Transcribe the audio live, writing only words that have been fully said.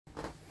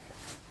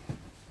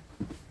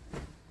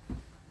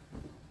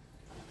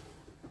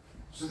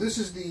So this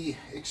is the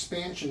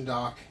expansion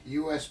dock,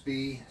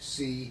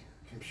 USB-C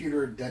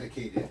computer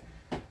dedicated.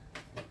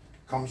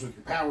 Comes with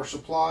your power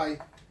supply.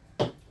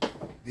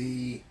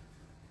 The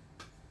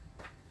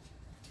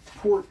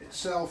port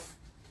itself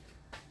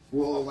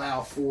will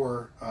allow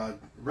for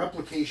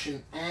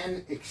replication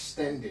and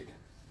extended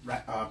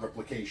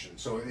replication.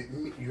 So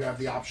you have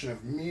the option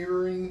of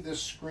mirroring the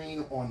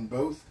screen on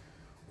both,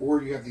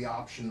 or you have the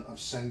option of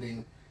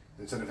sending,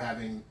 instead of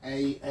having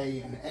A,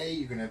 and A,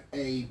 you can have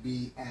A,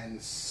 B,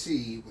 and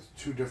C with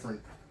two different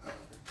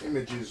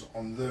images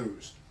on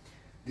those.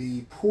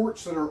 The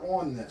ports that are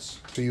on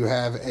this, so you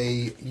have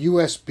a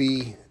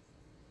USB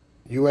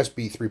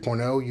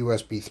 3.0,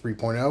 USB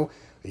 3.0,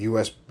 a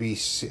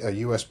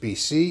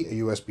USB-C, a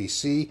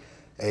USB-C,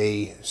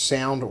 a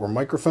sound or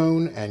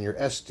microphone, and your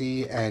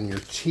SD and your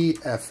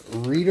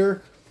TF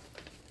reader.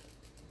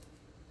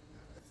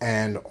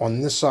 And on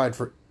this side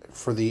for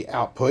the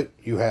output,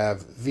 you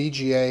have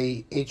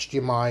VGA,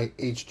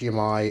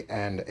 HDMI,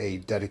 and a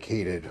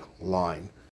dedicated line.